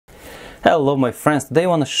Hello my friends, today I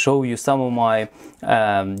want to show you some of my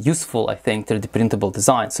useful, I think, 3D printable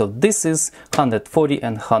designs. So this is 140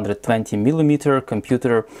 and 120 millimeter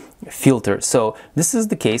computer filter. So this is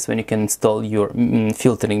the case when you can install your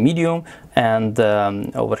filtering medium and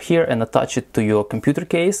over here and attach it to your computer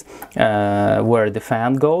case where the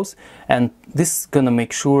fan goes, and this is gonna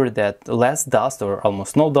make sure that less dust or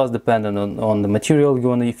almost no dust, depending on the material you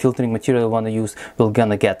want to, filtering material you want to use, will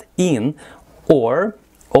gonna get in, or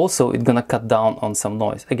also it's gonna cut down on some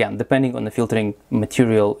noise, again depending on the filtering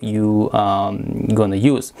material you gonna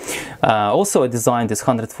use. Also I designed this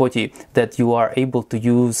 140 that you are able to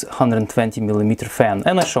use 120 millimeter fan,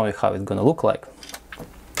 and I'll show you how it's gonna look like.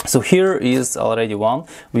 So here is already one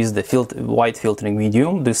with the white filtering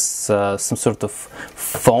medium. This some sort of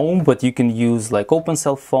foam, but you can use like open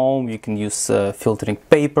cell foam, you can use filtering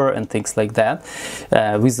paper and things like that,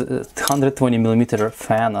 with a 120 millimeter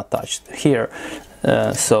fan attached here.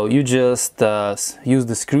 So you just use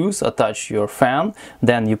the screws, attach your fan,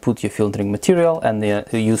 then you put your filtering material, and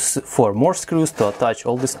use 4 more screws to attach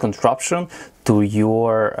all this contraption to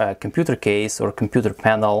your computer case or computer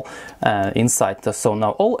panel inside. So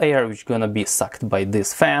now all air which is gonna be sucked by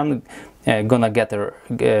this fan gonna get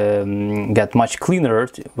much cleaner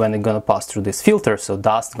when it's gonna pass through this filter, so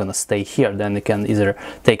dust gonna stay here. Then you can either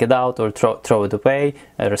take it out or throw it away,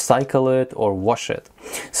 recycle it, or wash it.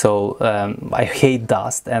 So I hate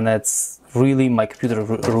dust, and it's really, my computer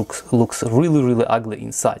looks really ugly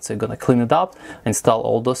inside. So I'm gonna clean it up, install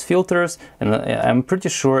all those filters, and I'm pretty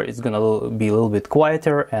sure it's gonna be a little bit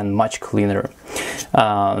quieter and much cleaner.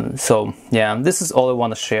 So yeah, this is all I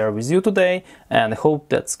want to share with you today, and I hope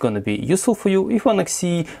that's gonna be useful for you. If you want to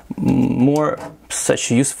see more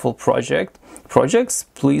such useful projects,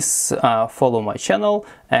 please follow my channel,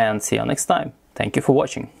 and see you next time. Thank you for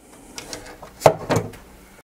watching.